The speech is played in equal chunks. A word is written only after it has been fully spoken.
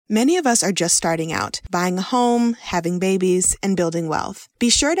Many of us are just starting out, buying a home, having babies, and building wealth. Be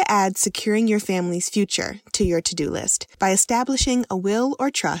sure to add securing your family's future to your to-do list by establishing a will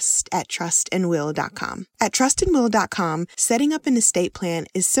or trust at trustandwill.com. At trustandwill.com, setting up an estate plan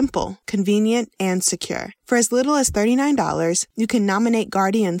is simple, convenient, and secure. For as little as $39, you can nominate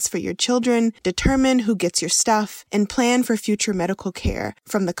guardians for your children, determine who gets your stuff, and plan for future medical care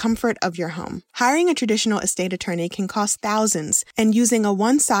from the comfort of your home. Hiring a traditional estate attorney can cost thousands, and using a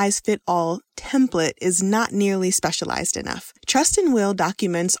one-size-fit-all template is not nearly specialized enough. Trust and Will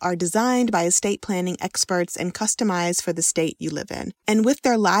documents are designed by estate planning experts and customized for the state you live in. And with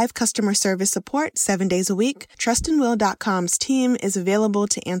their live customer service support 7 days a week, trustandwill.com's team is available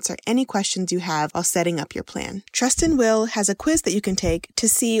to answer any questions you have while setting up your plan. Trust and Will has a quiz that you can take to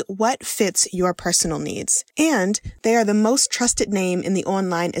see what fits your personal needs. And they are the most trusted name in the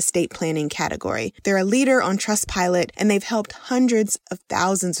online estate planning category. They're a leader on Trustpilot, and they've helped hundreds of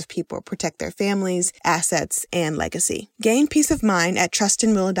thousands of people protect their families, assets, and legacy. Gain peace of mind at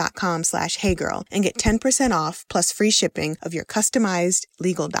trustandwill.com/heygirl and get 10% off plus free shipping of your customized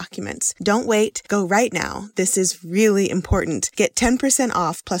legal documents. Don't wait. Go right now. This is really important. Get 10%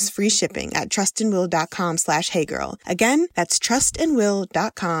 off plus free shipping at trustandwill.com/heygirl. Again, that's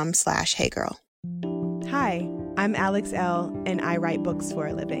trustandwill.com/heygirl. Hi, I'm Alex L., and I write books for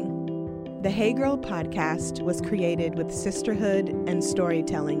a living. The Hey Girl podcast was created with sisterhood and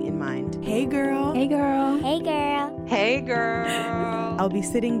storytelling in mind. Hey girl. Hey girl. Hey girl. Hey girl. I'll be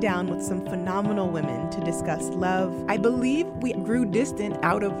sitting down with some phenomenal women to discuss love. I believe we grew distant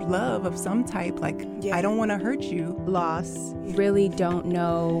out of love of some type, like, I don't want to hurt you. Loss. Really don't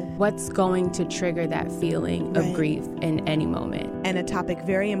know what's going to trigger that feeling of grief in any moment. And a topic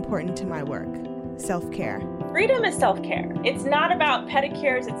very important to my work, self-care. Freedom is self-care. It's not about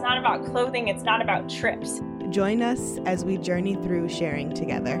pedicures. It's not about clothing. It's not about trips. Join us as we journey through sharing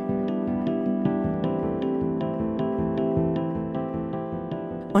together.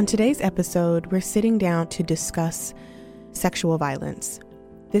 On today's episode, we're sitting down to discuss sexual violence.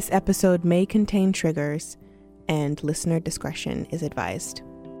 This episode may contain triggers, and listener discretion is advised.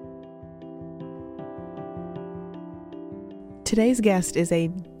 Today's guest is a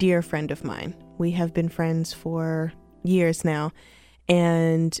dear friend of mine. We have been friends for years now,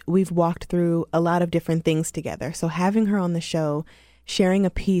 and we've walked through a lot of different things together. So having her on the show, sharing a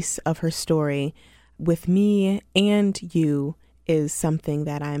piece of her story with me and you is something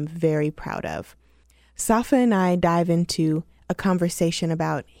that I'm very proud of. Safa and I dive into a conversation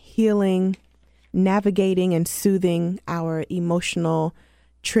about healing, navigating and soothing our emotional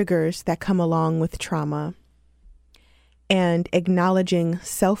triggers that come along with trauma, and acknowledging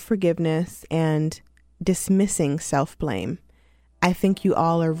self-forgiveness and dismissing self-blame. I think you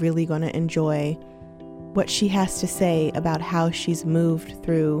all are really going to enjoy what she has to say about how she's moved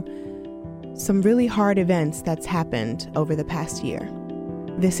through some really hard events that's happened over the past year.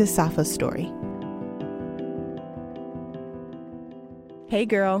 This is Safa's story. Hey,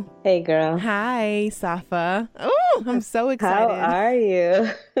 girl. Hey, girl. Hi, Safa. Oh, I'm so excited. How are you?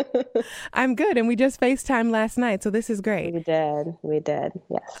 I'm good, and we just FaceTimed last night, so this is great. We did,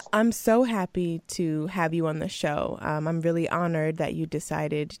 yes. I'm so happy to have you on the show. I'm really honored that you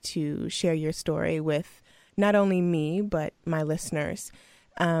decided to share your story with not only me, but my listeners.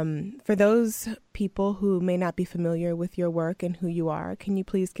 For those people who may not be familiar with your work and who you are, can you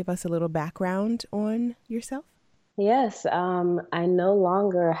please give us a little background on yourself? Yes, I no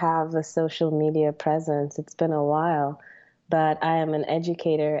longer have a social media presence. It's been a while, but I am an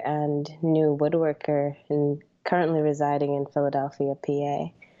educator and new woodworker and currently residing in Philadelphia,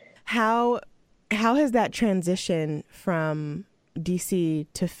 PA. How has that transition from DC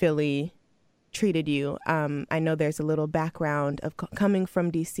to Philly treated you? I know there's a little background of coming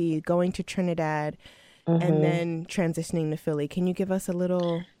from DC, going to Trinidad, and then transitioning to Philly. Can you give us a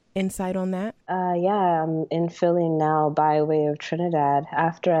little insight on that? Yeah, I'm in Philly now by way of Trinidad.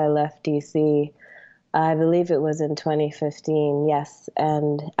 After I left DC, I believe it was in 2015, yes,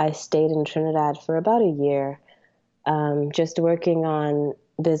 and I stayed in Trinidad for about a year, just working on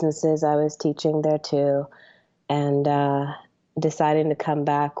businesses I was teaching there too, and deciding to come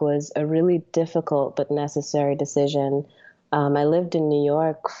back was a really difficult but necessary decision. I lived in New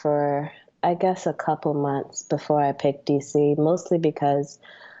York for, I guess, a couple months before I picked DC, mostly because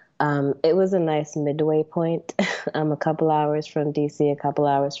it was a nice midway point. I'm a couple hours from DC, a couple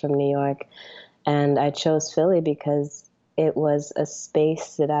hours from New York. And I chose Philly because it was a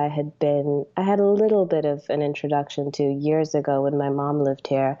space that I had a little bit of an introduction to years ago when my mom lived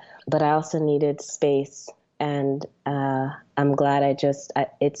here, but I also needed space. And I'm glad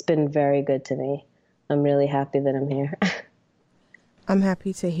it's been very good to me. I'm really happy that I'm here. I'm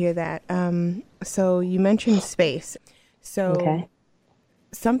happy to hear that. So you mentioned space. So Okay.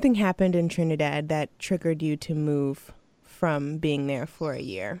 something happened in Trinidad that triggered you to move from being there for a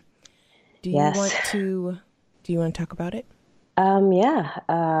year. Do you Yes. want to talk about it? Yeah.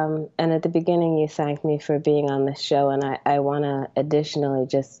 And at the beginning, you thanked me for being on the show. And I want to additionally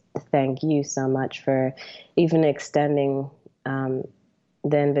just thank you so much for even extending the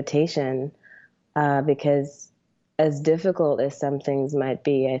invitation, because as difficult as some things might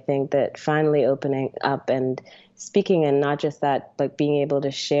be, I think that finally opening up and speaking, and not just that, but being able to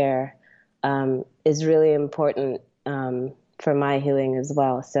share, is really important for my healing as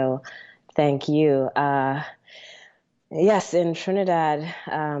well. So thank you. Yes, in Trinidad,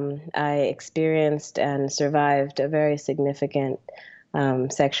 I experienced and survived a very significant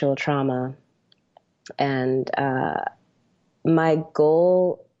sexual trauma. And my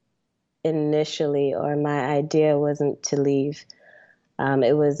goal initially, or my idea, wasn't to leave.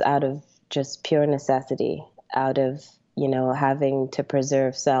 It was out of just pure necessity, out of, having to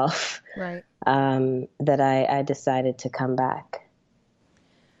preserve self, Right. that I decided to come back.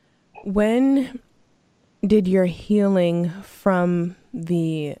 When did your healing from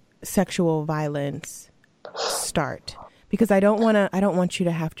the sexual violence start? Because I don't want you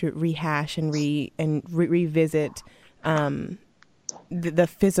to have to rehash and revisit the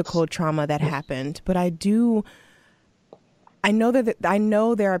physical trauma that happened. But I know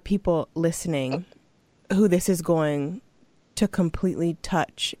there are people listening who this is going to completely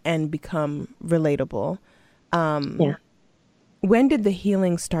touch and become relatable. Yeah. When did the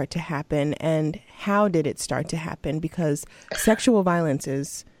healing start to happen, and how did it start to happen? Because sexual violence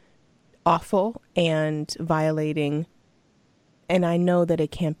is awful and violating, and I know that it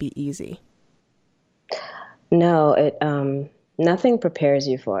can't be easy. No, nothing prepares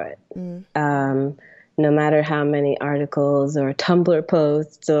you for it. No matter how many articles or Tumblr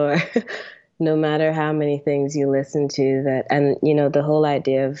posts, or no matter how many things you listen to, and the whole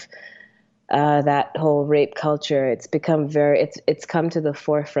idea of that whole rape culture, it's become it's come to the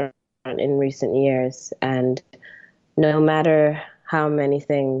forefront in recent years. And no matter how many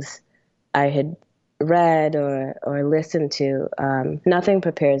things I had read or listened to, nothing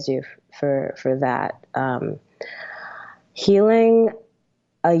prepares you for that. Healing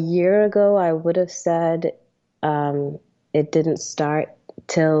a year ago, I would have said it didn't start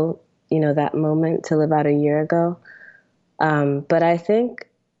till that moment, till about a year ago. But I think,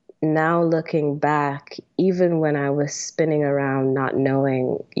 now looking back, even when I was spinning around not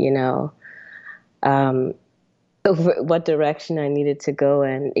knowing, what direction I needed to go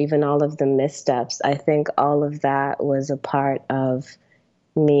in, even all of the missteps, I think all of that was a part of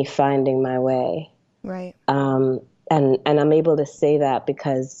me finding my way. Right. And I'm able to say that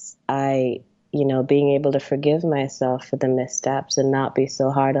because being able to forgive myself for the missteps and not be so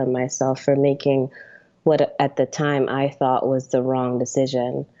hard on myself for making what at the time I thought was the wrong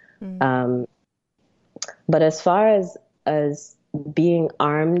decision. But as far as being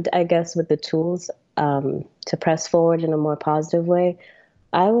armed, I guess, with the tools to press forward in a more positive way,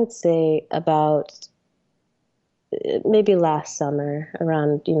 I would say about maybe last summer,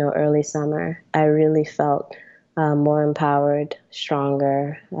 around early summer, I really felt more empowered,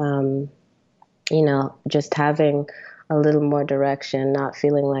 stronger. Just having a little more direction, not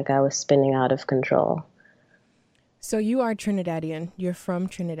feeling like I was spinning out of control. So you are Trinidadian. You're from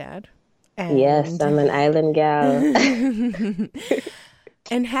Trinidad. And yes, I'm an island gal.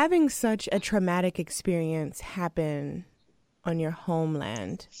 And having such a traumatic experience happen on your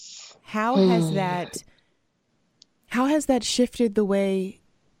homeland, how has that shifted the way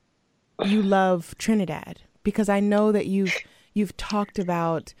you love Trinidad? Because I know that you've talked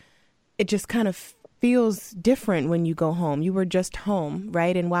about it just kind of feels different when you go home. You were just home,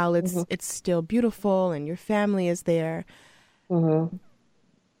 right? And while it's still beautiful and your family is there,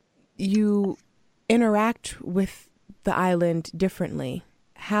 you interact with the island differently.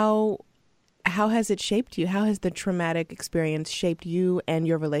 How has it shaped you? How has the traumatic experience shaped you and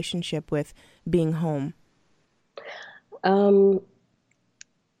your relationship with being home?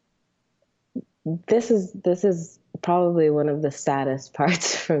 This is probably one of the saddest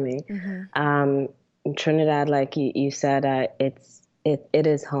parts for me. Trinidad, like you said, it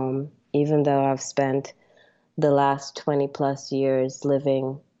is home. Even though I've spent the last 20 plus years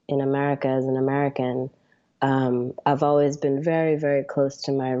living in America as an American, I've always been very, very close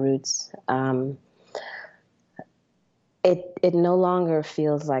to my roots. It no longer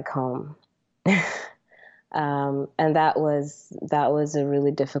feels like home. And that was a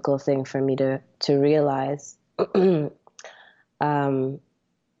really difficult thing for me to realize.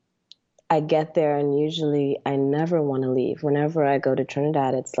 I get there and usually I never want to leave. Whenever I go to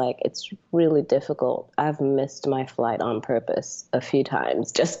Trinidad, it's like, it's really difficult. I've missed my flight on purpose a few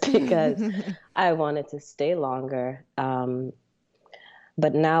times just because I wanted to stay longer.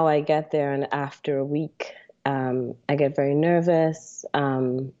 But now I get there and after a week, I get very nervous.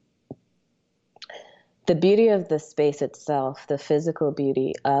 The beauty of the space itself, the physical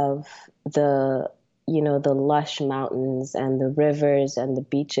beauty of the lush mountains and the rivers and the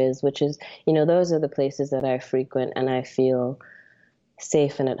beaches, which is, those are the places that I frequent and I feel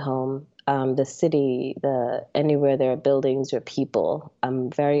safe and at home. The city, anywhere there are buildings or people, I'm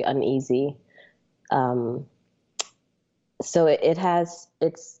very uneasy. So it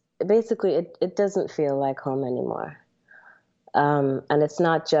doesn't feel like home anymore. And it's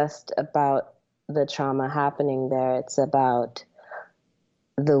not just about the trauma happening there. It's about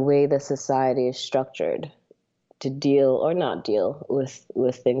the way the society is structured to deal or not deal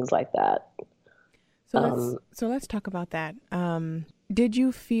with things like that. So let's talk about that. Did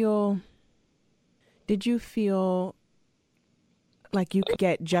you feel like you could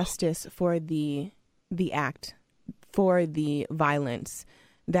get justice for the act, for the violence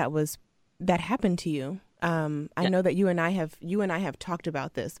that happened to you? I know that you and I have talked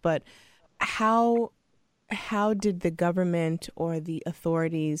about this, but how did the government or the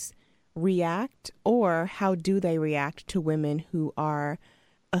authorities react, or how do they react to women who are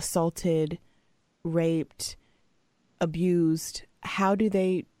assaulted, raped, abused? How do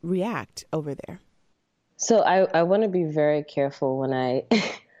they react over there? So I want to be very careful when I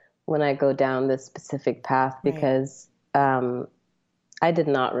when I go down this specific path because I did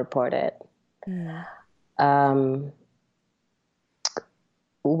not report it.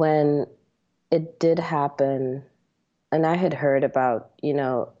 When it did happen, and I had heard about,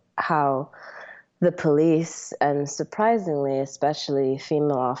 how the police and surprisingly, especially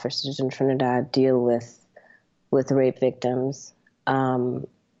female officers in Trinidad deal with rape victims.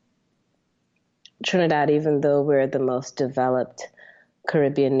 Trinidad, even though we're the most developed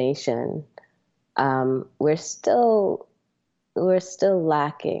Caribbean nation, we're still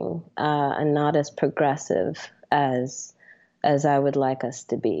lacking and not as progressive as I would like us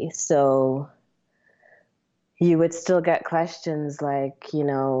to be. So you would still get questions like,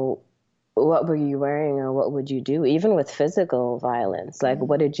 what were you wearing or what would you do? Even with physical violence, like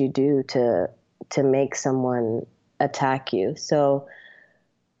what did you do to make someone attack you? So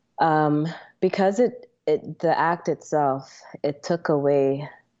because the act itself, it took away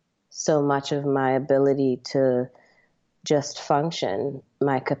so much of my ability to just function.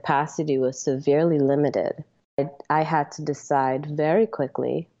 My capacity was severely limited. I had to decide very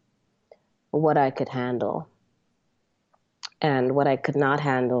quickly what I could handle. And what I could not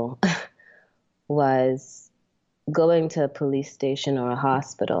handle was going to a police station or a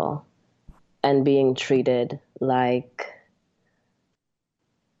hospital and being treated like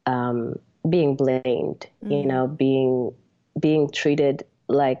being blamed, being treated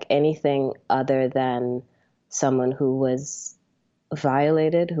like anything other than someone who was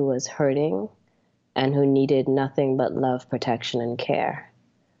violated, who was hurting, and who needed nothing but love, protection, and care.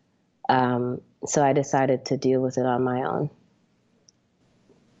 So I decided to deal with it on my own.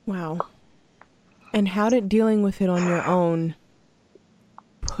 Wow. And how did dealing with it on your own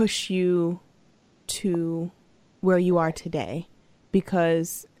push you to where you are today?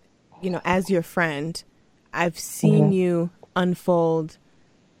 Because, as your friend, I've seen you unfold,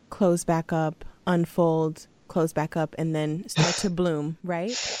 close back up, unfold, close back up, and then start to bloom,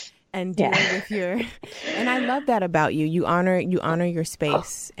 right? And deal with and I love that about you. You honor your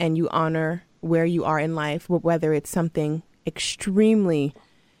space and you honor where you are in life, whether it's something extremely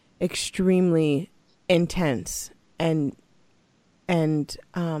intense and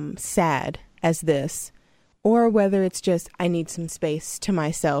sad as this, or whether it's just I need some space to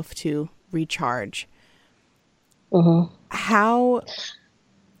myself to recharge. How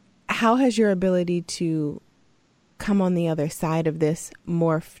has your ability to come on the other side of this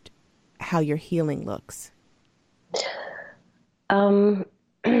morphed how your healing looks? Dealing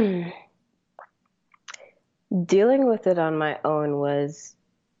with it on my own was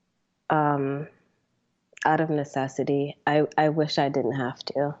out of necessity. I wish I didn't have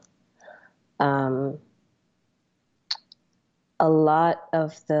to. A lot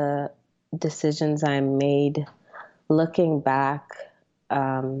of the decisions I made, looking back,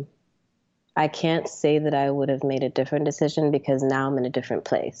 I can't say that I would have made a different decision because now I'm in a different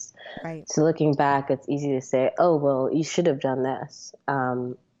place. Right. So looking back, it's easy to say, oh, well, you should have done this.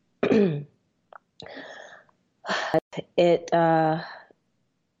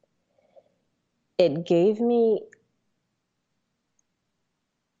 It gave me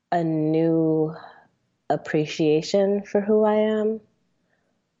a new appreciation for who I am.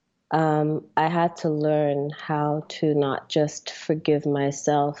 I had to learn how to not just forgive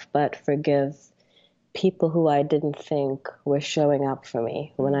myself, but forgive people who I didn't think were showing up for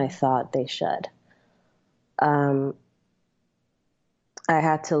me when I thought they should. I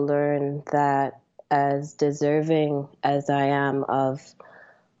had to learn that as deserving as I am of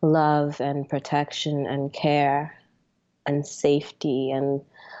love and protection and care and safety and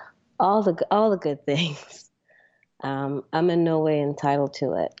all the good things, I'm in no way entitled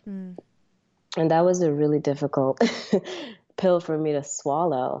to it. And that was a really difficult pill for me to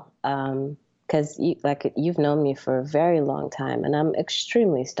swallow. Because you've known me for a very long time, and I'm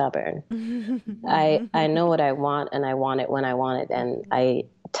extremely stubborn. I know what I want, and I want it when I want it, and I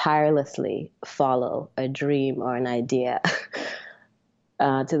tirelessly follow a dream or an idea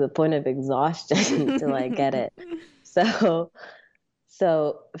to the point of exhaustion until I get it. So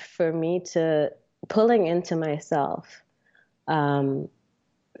for me to pulling into myself,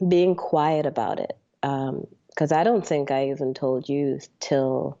 being quiet about it, because I don't think I even told you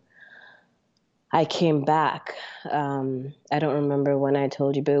till I came back. I don't remember when I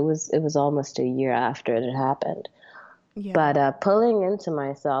told you, but it was almost a year after it had happened. Yeah. But pulling into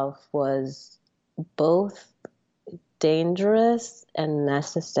myself was both dangerous and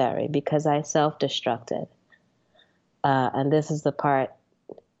necessary because I self-destructed. And this is the part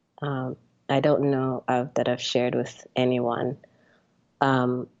I don't know that I've shared with anyone.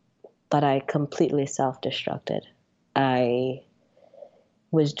 But I completely self-destructed. I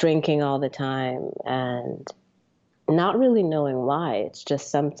was drinking all the time and not really knowing why. It's just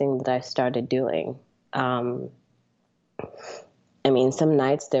something that I started doing. I mean, some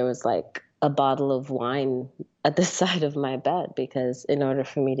nights there was like a bottle of wine at the side of my bed because in order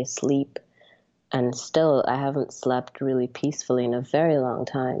for me to sleep, and still I haven't slept really peacefully in a very long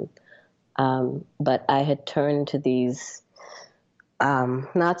time. But I had turned to these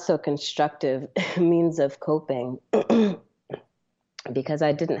not so constructive means of coping because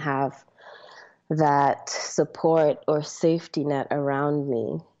I didn't have that support or safety net around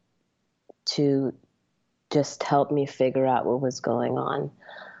me to just help me figure out what was going on.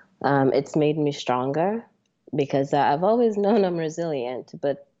 It's made me stronger because I've always known I'm resilient,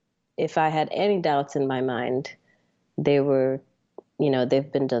 but if I had any doubts in my mind, they've been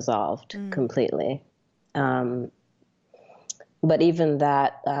dissolved completely. But even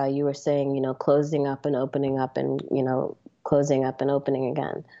that, you were saying, closing up and opening up and, closing up and opening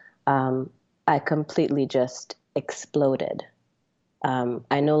again. I completely just exploded.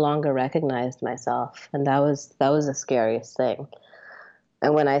 I no longer recognized myself. And that was the scariest thing.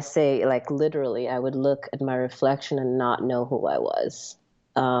 And when I say like literally, I would look at my reflection and not know who I was.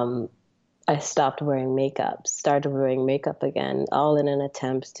 I stopped wearing makeup, started wearing makeup again, all in an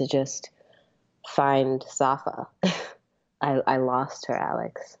attempt to just find Safa. I lost her,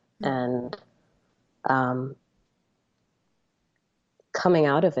 Alex. And coming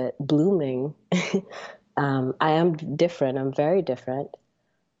out of it, blooming, I am different. I'm very different.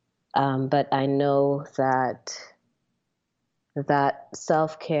 But I know that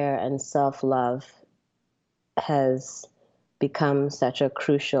self-care and self-love has become such a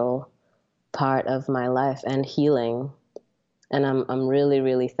crucial part of my life and healing. And I'm really,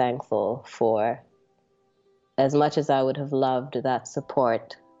 really thankful for, as much as I would have loved that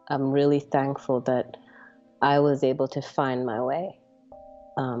support, I'm really thankful that I was able to find my way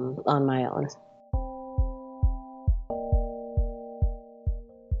on my own.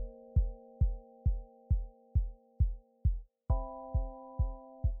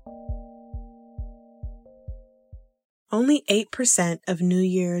 Only 8% of New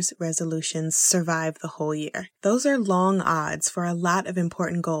Year's resolutions survive the whole year. Those are long odds for a lot of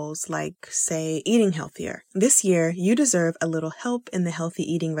important goals like, say, eating healthier. This year, you deserve a little help in the healthy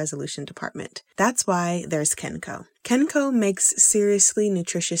eating resolution department. That's why there's Kenco. Kenco makes seriously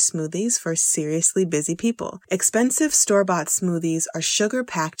nutritious smoothies for seriously busy people. Expensive store-bought smoothies are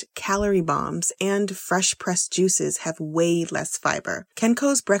sugar-packed calorie bombs, and fresh-pressed juices have way less fiber.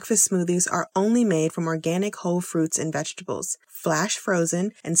 Kenco's breakfast smoothies are only made from organic whole fruits and vegetables, flash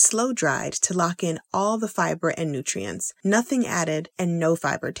frozen and slow dried to lock in all the fiber and nutrients. Nothing added and no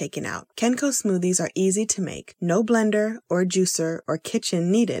fiber taken out. Kenco smoothies are easy to make. No blender or juicer or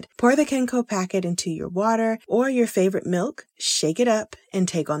kitchen needed. Pour the Kenco packet into your water or your favorite milk, shake it up, and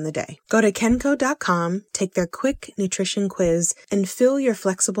take on the day. Go to kenco.com, take their quick nutrition quiz, and fill your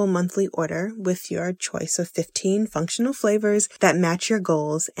flexible monthly order with your choice of 15 functional flavors that match your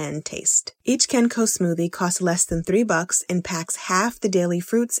goals and taste. Each Kenco smoothie costs less than $3 and packs half the daily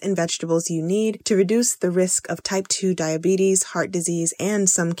fruits and vegetables you need to reduce the risk risk of type 2 diabetes, heart disease, and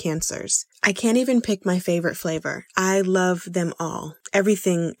some cancers. I can't even pick my favorite flavor. I love them all.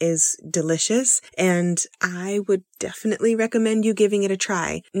 Everything is delicious, and I would definitely recommend you giving it a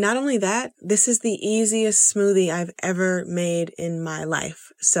try. Not only that, this is the easiest smoothie I've ever made in my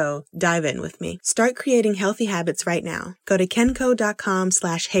life. So dive in with me. Start creating healthy habits right now. Go to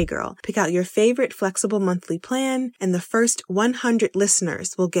kenco.com/heygirl. Pick out your favorite flexible monthly plan, and the first 100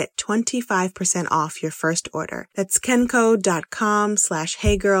 listeners will get 25% off your first order. That's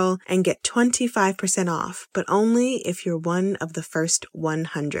kenco.com/heygirl and get 25% off, but only if you're one of the first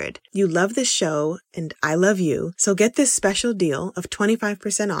 100. You love this show, and I love you, so get this special deal of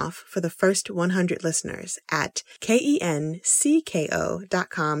 25% off for the first 100 listeners at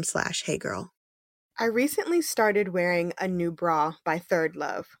kenco.com/heygirl. I recently started wearing a new bra by Third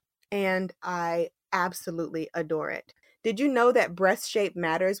Love, and I absolutely adore it. Did you know that breast shape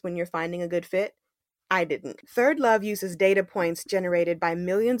matters when you're finding a good fit? I didn't. Third Love uses data points generated by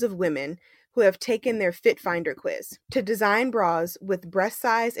millions of women who have taken their Fit Finder quiz to design bras with breast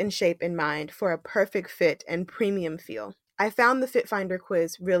size and shape in mind for a perfect fit and premium feel. I found the Fit Finder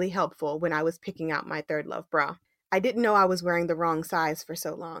quiz really helpful when I was picking out my Third Love bra. I didn't know I was wearing the wrong size for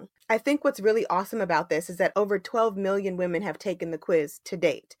so long. I think what's really awesome about this is that over 12 million women have taken the quiz to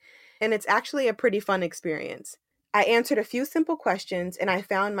date, and it's actually a pretty fun experience. I answered a few simple questions, and I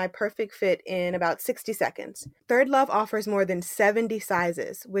found my perfect fit in about 60 seconds. Third Love offers more than 70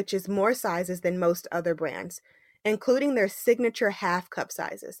 sizes, which is more sizes than most other brands, including their signature half cup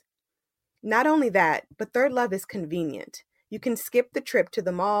sizes. Not only that, but Third Love is convenient. You can skip the trip to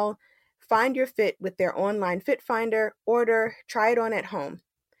the mall, find your fit with their online fit finder, order, try it on at home.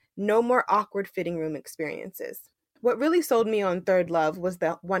 No more awkward fitting room experiences. What really sold me on Third Love was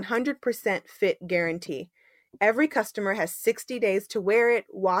the 100% fit guarantee. Every customer has 60 days to wear it,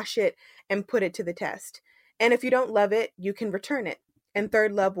 wash it, and put it to the test. And if you don't love it, you can return it. And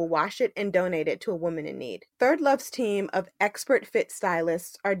Third Love will wash it and donate it to a woman in need. Third Love's team of expert fit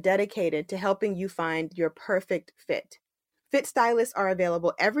stylists are dedicated to helping you find your perfect fit. Fit stylists are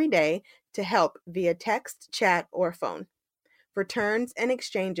available every day to help via text, chat, or phone. Returns and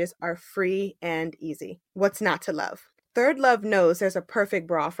exchanges are free and easy. What's not to love? Third Love knows there's a perfect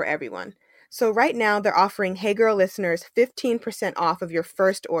bra for everyone. So right now, they're offering Hey Girl listeners 15% off of your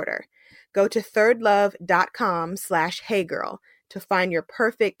first order. Go to thirdlove.com/heygirl to find your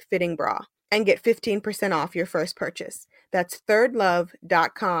perfect fitting bra and get 15% off your first purchase. That's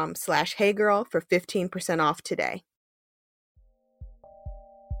thirdlove.com/heygirl for 15% off today.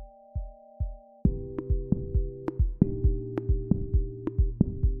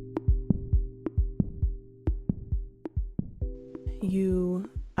 You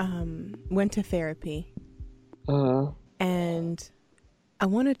went to therapy, and I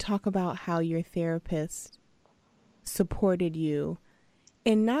want to talk about how your therapist supported you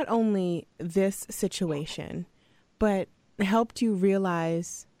in not only this situation, but helped you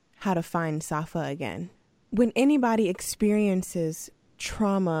realize how to find Safa again. When anybody experiences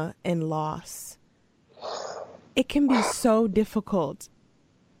trauma and loss, it can be so difficult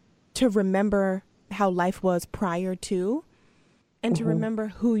to remember how life was prior to, and to remember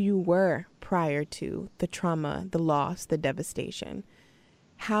who you were prior to the trauma, the loss, the devastation.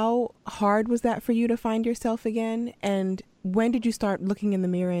 How hard was that for you to find yourself again? And when did you start looking in the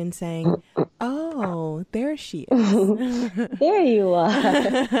mirror and saying, oh, there she is? There you are.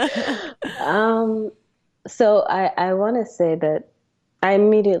 So I want to say that I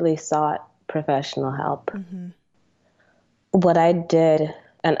immediately sought professional help. What I did,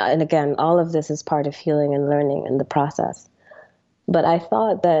 and again, all of this is part of healing and learning in the process. But I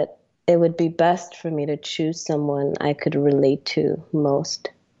thought that it would be best for me to choose someone I could relate to most.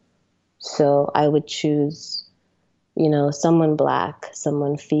 So I would choose, someone Black,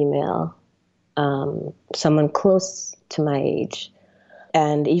 someone female, someone close to my age.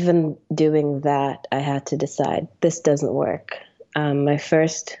 And even doing that, I had to decide this doesn't work. My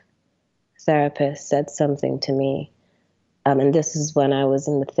first therapist said something to me, and this is when I was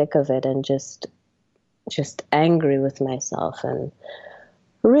in the thick of it and just angry with myself and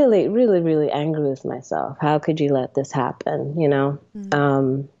really, really, really angry with myself. How could you let this happen,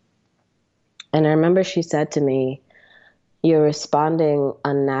 And I remember she said to me, you're responding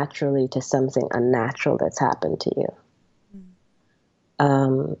unnaturally to something unnatural that's happened to you.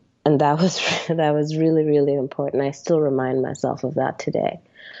 And that was really, really important. I still remind myself of that today.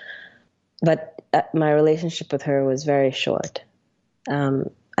 But my relationship with her was very short.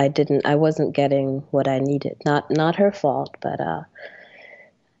 I wasn't getting what I needed. Not her fault, but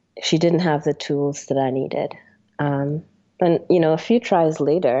she didn't have the tools that I needed. And a few tries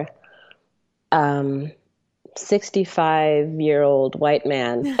later, 65-year-old white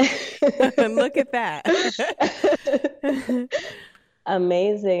man. Look at that.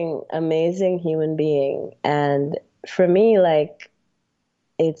 Amazing, amazing human being. And for me, like,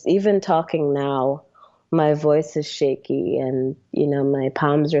 it's even talking now, my voice is shaky and, my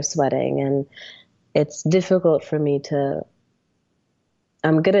palms are sweating, and it's difficult for me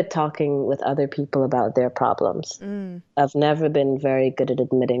I'm good at talking with other people about their problems. I've never been very good at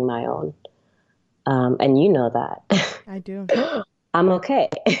admitting my own. And you know that. I do. I'm okay.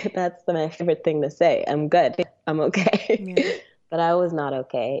 That's my favorite thing to say. I'm good. I'm okay. Yeah. But I was not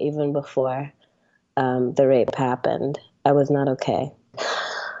okay even before the rape happened. I was not okay.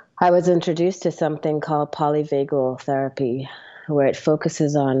 I was introduced to something called polyvagal therapy, where it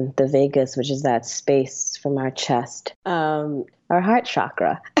focuses on the vagus, which is that space from our chest, our heart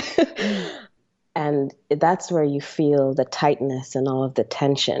chakra. And that's where you feel the tightness and all of the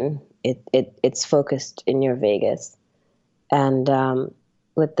tension. It's focused in your vagus. And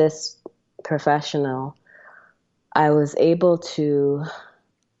with this professional, I was able to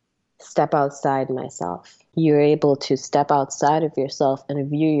step outside myself. You're able to step outside of yourself and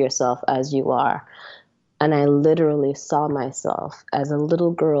view yourself as you are. And I literally saw myself as a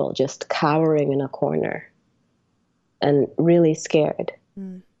little girl just cowering in a corner and really scared.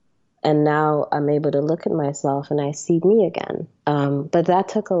 And now I'm able to look at myself and I see me again. But that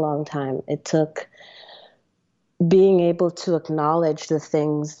took a long time. It took being able to acknowledge the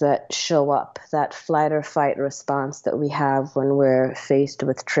things that show up, that flight or fight response that we have when we're faced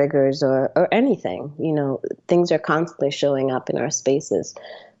with triggers or anything. Things are constantly showing up in our spaces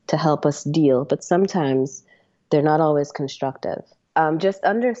to help us deal, but sometimes they're not always constructive. Just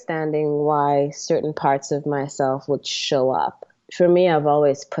understanding why certain parts of myself would show up. For me, I've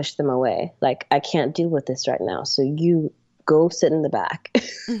always pushed them away. Like, I can't deal with this right now, so you go sit in the back.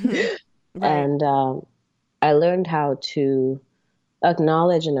 Right. And I learned how to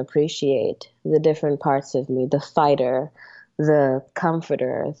acknowledge and appreciate the different parts of me, the fighter, the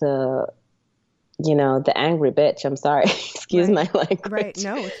comforter, the angry bitch. I'm sorry. Excuse my language. Right.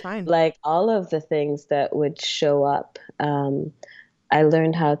 No, it's fine. Like, all of the things that would show up, I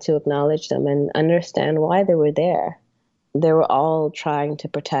learned how to acknowledge them and understand why they were there. They were all trying to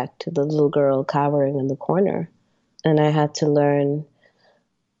protect the little girl cowering in the corner. And I had to learn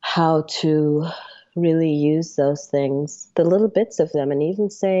how to really use those things, the little bits of them, and even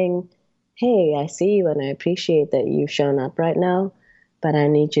saying, hey, I see you and I appreciate that you've shown up right now, but I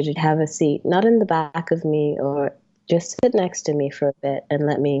need you to have a seat, not in the back of me, or just sit next to me for a bit and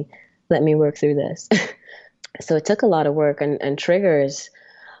let me work through this. So it took a lot of work, and triggers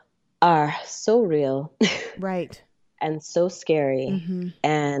are so real. Right. And so scary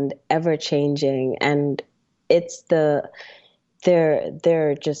and ever changing. And it's they're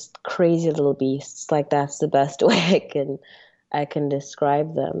just crazy little beasts. Like, that's the best way I can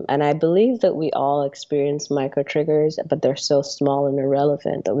describe them. And I believe that we all experience micro triggers, but they're so small and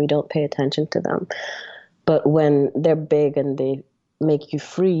irrelevant that we don't pay attention to them. But when they're big and they make you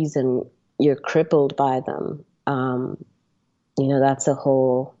freeze and you're crippled by them,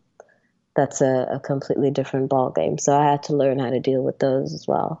 that's a completely different ballgame. So I had to learn how to deal with those as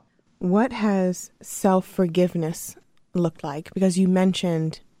well. What has self-forgiveness looked like? Because you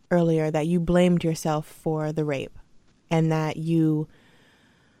mentioned earlier that you blamed yourself for the rape and that you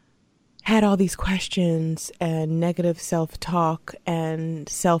had all these questions and negative self-talk and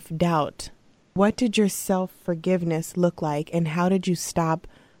self-doubt. What did your self-forgiveness look like, and how did you stop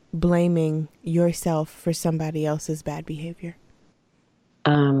blaming yourself for somebody else's bad behavior?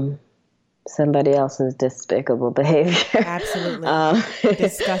 Somebody else's despicable behavior. Absolutely.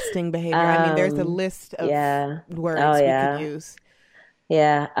 Disgusting behavior. I mean, there's a list of words we could use.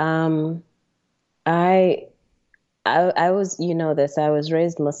 Yeah. I was, I was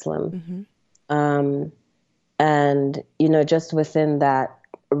raised Muslim. And, just within that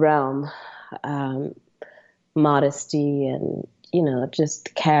realm, modesty and,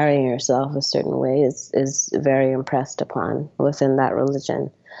 just carrying yourself a certain way is very impressed upon within that religion.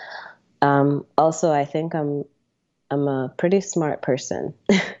 Also, I think I'm a pretty smart person.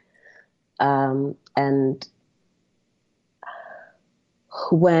 And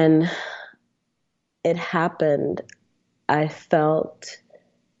when it happened, I felt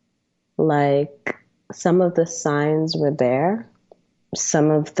like some of the signs were there.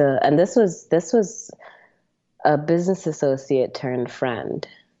 And this was a business associate turned friend,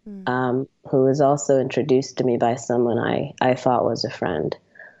 who was also introduced to me by someone I thought was a friend.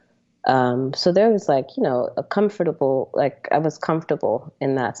 So there was I was comfortable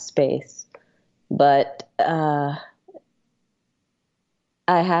in that space, but I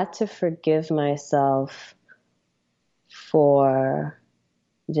had to forgive myself for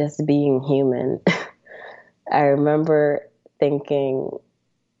just being human. I remember thinking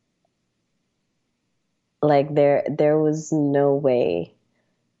like there was no way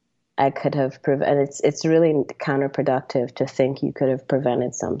I could have prevented. It's really counterproductive to think you could have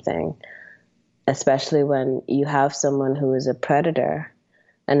prevented something, especially when you have someone who is a predator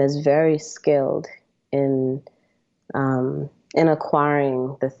and is very skilled in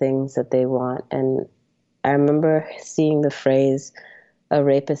acquiring the things that they want. And I remember seeing the phrase, "A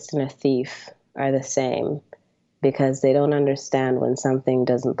rapist and a thief are the same," because they don't understand when something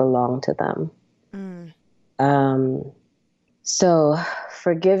doesn't belong to them. So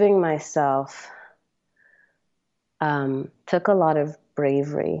forgiving myself took a lot of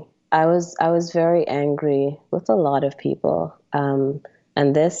bravery. I was very angry with a lot of people,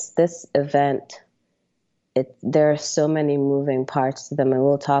 and this event, there are so many moving parts to them, and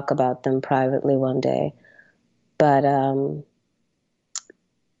we'll talk about them privately one day. But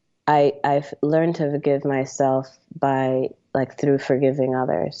I've learned to forgive myself through forgiving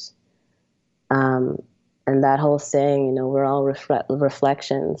others. And that whole saying, we're all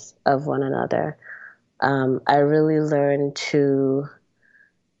reflections of one another. I really learned to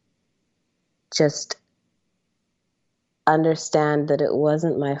just understand that it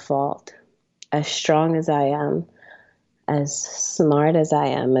wasn't my fault. As strong as I am, as smart as I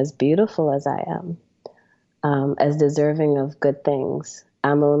am, as beautiful as I am, as deserving of good things,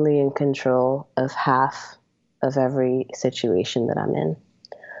 I'm only in control of half of every situation that I'm in.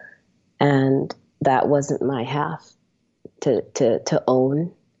 And that wasn't my half to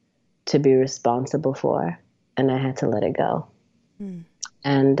own, to be responsible for, and I had to let it go.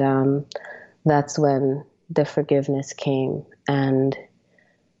 And that's when the forgiveness came, and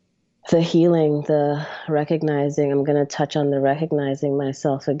the healing, the recognizing, I'm going to touch on the recognizing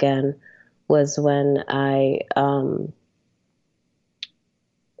myself again, was when I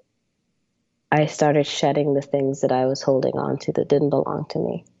started shedding the things that I was holding on to that didn't belong to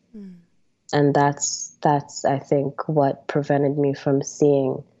me. And that's I think what prevented me from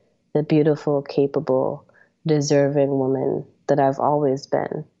seeing the beautiful, capable, deserving woman that I've always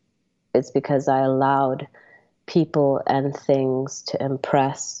been. It's because I allowed people and things to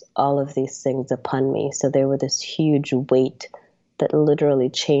impress all of these things upon me. So there was this huge weight that literally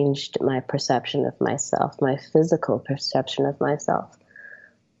changed my perception of myself, my physical perception of myself.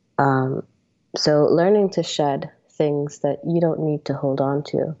 So learning to shed things that you don't need to hold on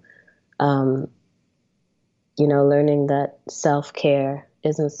to. Learning that self-care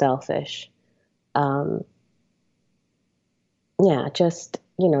isn't selfish.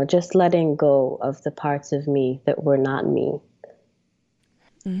 Just letting go of the parts of me that were not me.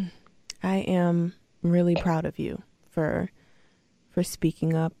 I am really proud of you for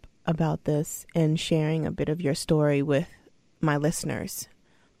speaking up about this and sharing a bit of your story with my listeners,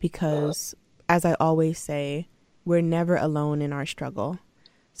 because as I always say, we're never alone in our struggle.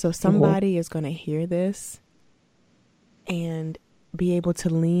 So somebody is going to hear this and be able to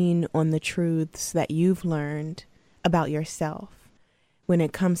lean on the truths that you've learned about yourself when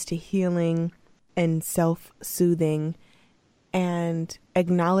it comes to healing and self-soothing and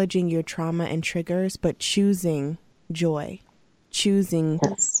acknowledging your trauma and triggers, but choosing joy, choosing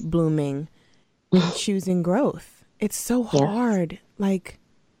blooming, and choosing growth. It's so hard. Like,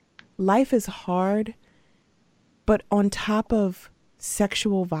 life is hard, but on top of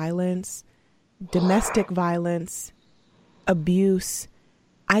sexual violence, domestic violence, abuse,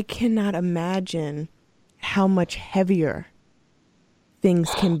 I cannot imagine how much heavier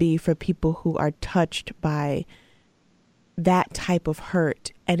things can be for people who are touched by that type of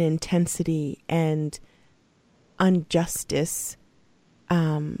hurt and intensity and injustice.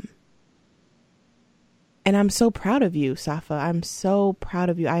 And I'm so proud of you, Safa. I'm so proud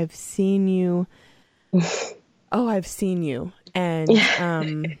of you. I've seen you. I've seen you. And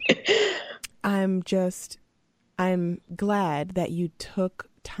I'm glad that you took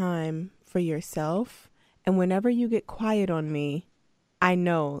time for yourself. And whenever you get quiet on me, I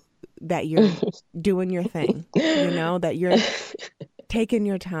know that you're doing your thing, that you're taking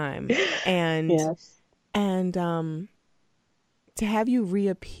your time. And to have you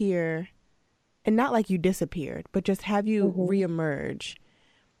reappear, and not like you disappeared, but just have you reemerge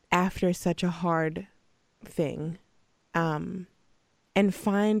after such a hard thing, and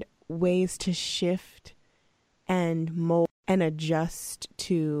find ways to shift and mold and adjust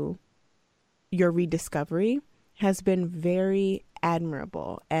to your rediscovery has been very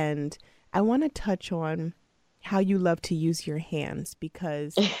admirable. And I want to touch on how you love to use your hands,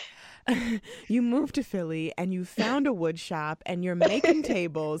 because you moved to Philly and you found a wood shop and you're making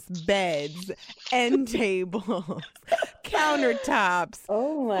tables, beds, end tables, countertops,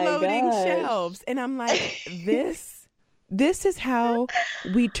 Oh my floating gosh. shelves. And I'm like, this is how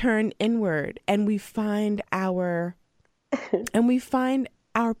we turn inward and we find our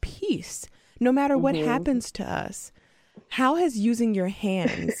peace, no matter what happens to us. How has using your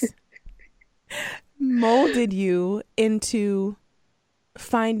hands molded you into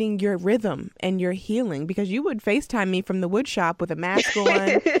finding your rhythm and your healing? Because you would FaceTime me from the wood shop with a mask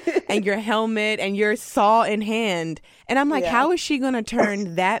on and your helmet and your saw in hand. And I'm like, how is she going to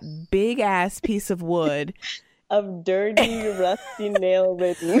turn that big ass piece of wood of dirty, rusty, nail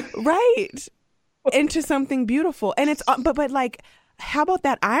ridden, right, into something beautiful? And it's, but like, how about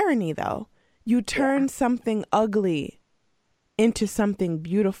that irony though? You turn something ugly into something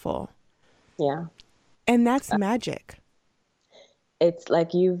beautiful. Yeah. And that's magic. It's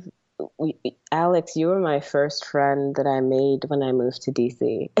like Alex, you were my first friend that I made when I moved to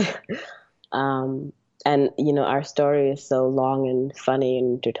DC. And, you know, our story is so long and funny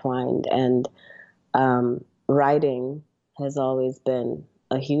and intertwined. And writing has always been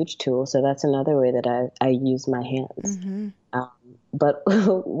a huge tool. So that's another way that I use my hands. Mm-hmm. But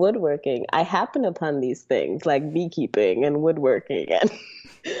woodworking, I happen upon these things like beekeeping and woodworking,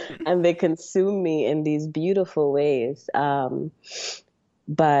 and they consume me in these beautiful ways.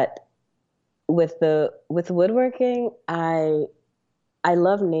 But with woodworking, I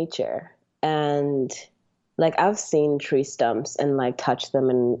love nature, and like I've seen tree stumps and like touch them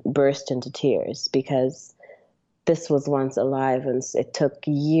and burst into tears because this was once alive and it took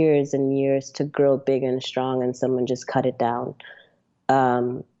years and years to grow big and strong, and someone just cut it down.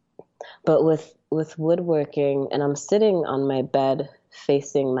 But with woodworking, and I'm sitting on my bed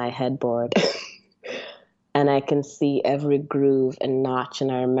facing my headboard, and I can see every groove and notch,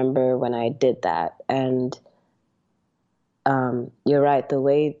 and I remember when I did that. And you're right, the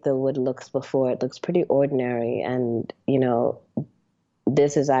way the wood looks before, it looks pretty ordinary. And, you know,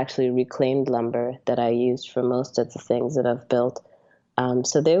 this is actually reclaimed lumber that I used for most of the things that I've built.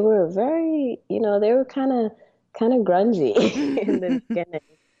 So they were very, you know, they were kind of grungy in the beginning.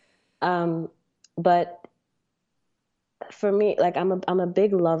 But for me, like I'm a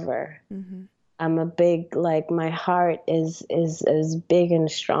big lover. Mm-hmm. I'm a big, like my heart is as big and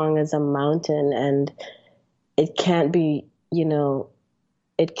strong as a mountain, and it can't be, you know,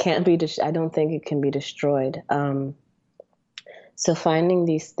 I don't think it can be destroyed. So finding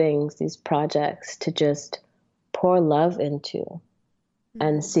these things, these projects to just pour love into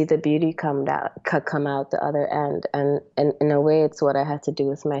and see the beauty come out the other end. And in a way, it's what I had to do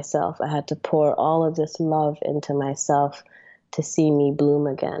with myself. I had to pour all of this love into myself to see me bloom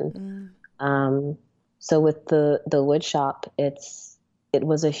again. So with the wood shop, it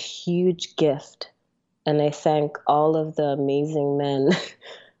was a huge gift. And I thank all of the amazing men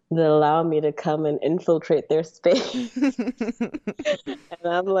that allow me to come and infiltrate their space. And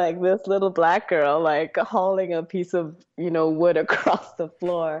I'm like this little Black girl, like hauling a piece of, you know, wood across the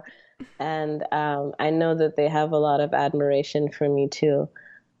floor. And I know that they have a lot of admiration for me too.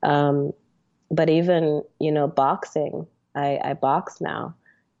 But even, you know, boxing, I box now.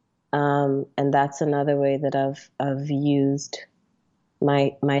 And that's another way that I've used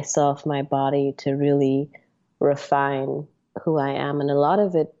myself, my body, to really refine who I am. And a lot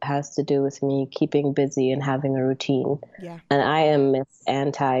of it has to do with me keeping busy and having a routine. Yeah. And I am Miss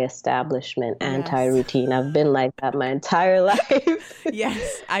Anti-establishment, anti-routine. I've been like that my entire life.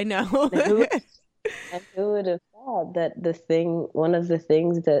 Yes, I know. And who would have thought that one of the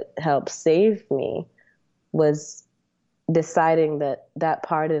things that helped save me was deciding that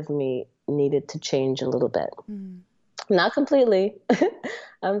part of me needed to change a little bit. Not completely.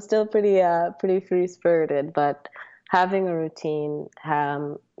 I'm still pretty free-spirited, but having a routine,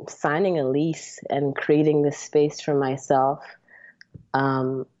 signing a lease and creating this space for myself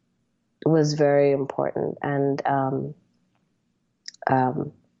was very important. And I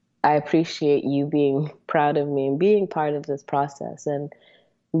appreciate you being proud of me and being part of this process and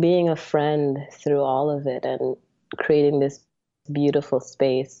being a friend through all of it and creating this beautiful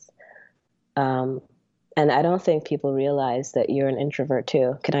space. And I don't think people realize that you're an introvert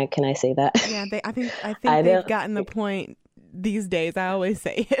too. Can I say that? Yeah, I think they've gotten the point these days. I always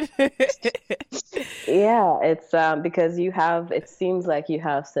say it. Yeah, it's because it seems like you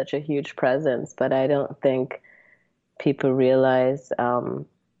have such a huge presence, but I don't think people realize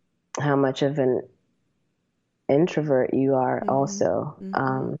how much of an introvert you are also.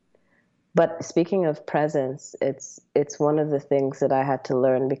 But speaking of presence, it's one of the things that I had to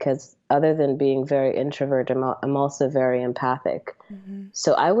learn, because other than being very introvert, I'm also very empathic. Mm-hmm.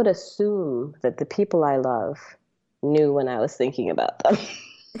 So I would assume that the people I love knew when I was thinking about them.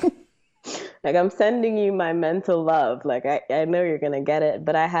 Like, I'm sending you my mental love. Like, I know you're going to get it,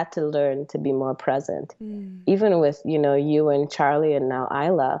 but I had to learn to be more present. Even with, you and Charlie and now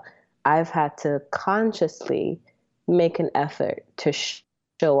Isla, I've had to consciously make an effort to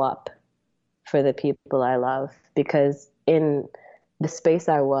show up for the people I love, because in the space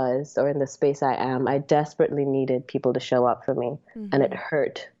I was, or in the space I am, I desperately needed people to show up for me. And it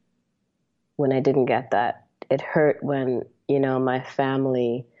hurt when I didn't get that. It hurt when, my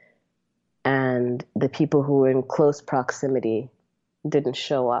family and the people who were in close proximity didn't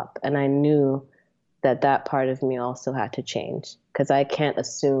show up. And I knew that part of me also had to change, because I can't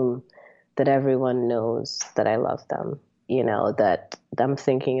assume that everyone knows that I love them, that I'm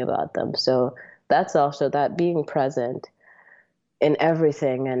thinking about them. So that's also that, being present in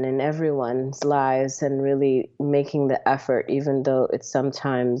everything and in everyone's lives, and really making the effort, even though it's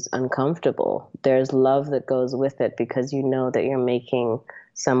sometimes uncomfortable. There's love that goes with it, because you know that you're making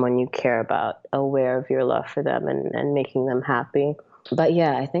someone you care about aware of your love for them, and making them happy. But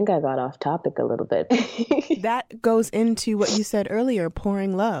yeah, I think I got off topic a little bit. That goes into what you said earlier,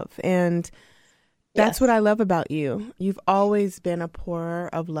 pouring love. And that's what I love about you. You've always been a pourer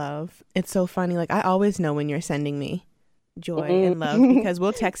of love. It's so funny. Like, I always know when you're sending me joy and love, because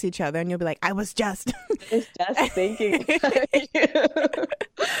we'll text each other and you'll be like, I was just thinking about you.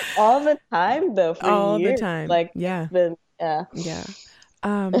 All the time, though, for all years. the time. Like, yeah. Yeah.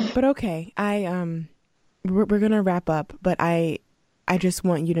 But okay, we're gonna wrap up, but I just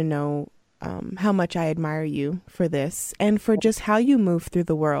want you to know how much I admire you for this, and for just how you move through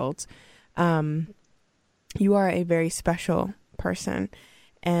the world. You are a very special person,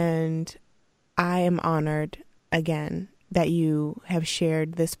 and I am honored again that you have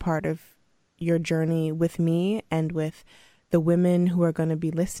shared this part of your journey with me, and with the women who are going to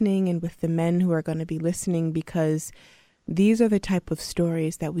be listening, and with the men who are going to be listening, because these are the type of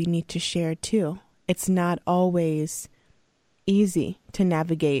stories that we need to share too. It's not always easy to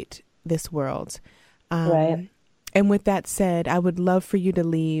navigate this world. Right. And with that said, I would love for you to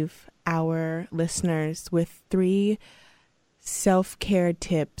leave our listeners with 3 self-care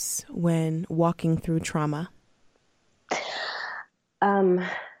tips when walking through trauma.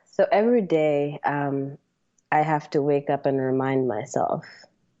 So every day, I have to wake up and remind myself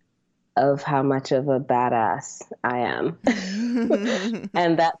of how much of a badass I am.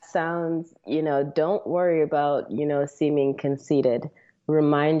 And that sounds, don't worry about, seeming conceited.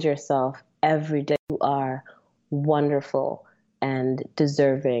 Remind yourself every day you are wonderful and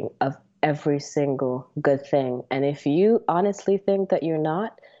deserving of every single good thing. And if you honestly think that you're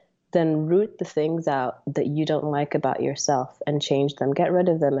not, then root the things out that you don't like about yourself and change them. Get rid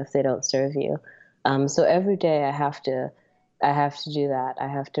of them if they don't serve you. So every day I have to do that. I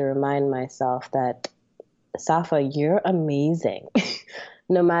have to remind myself that, Safa, you're amazing.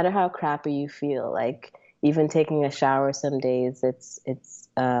 No matter how crappy you feel, like even taking a shower some days, it's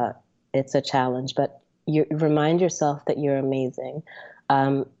a challenge, but you remind yourself that you're amazing.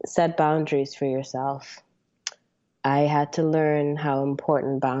 Set boundaries for yourself. I had to learn how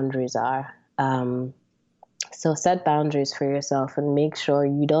important boundaries are. So set boundaries for yourself, and make sure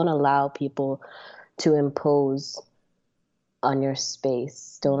you don't allow people to impose on your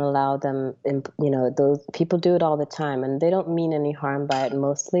space. Don't allow them, those people do it all the time, and they don't mean any harm by it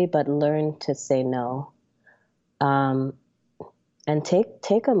mostly, but learn to say no. And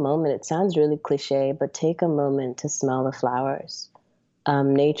take a moment. It sounds really cliche, but take a moment to smell the flowers.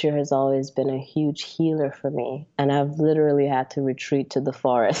 Nature has always been a huge healer for me, and I've literally had to retreat to the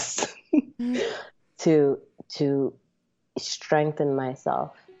forest to strengthen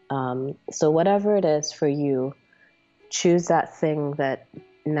myself. So whatever it is for you, choose that thing that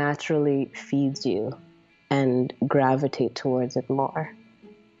naturally feeds you and gravitate towards it more.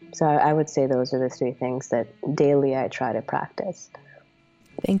 So I would say those are the 3 things that daily I try to practice.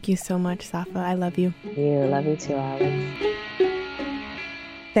 Thank you so much, Safa. I love you. Love you too, Alex.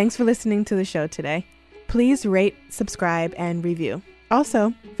 Thanks for listening to the show today. Please rate, subscribe, and review.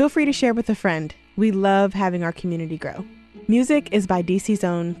 Also, feel free to share with a friend. We love having our community grow. Music is by DC's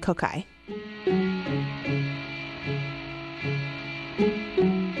own Kokai.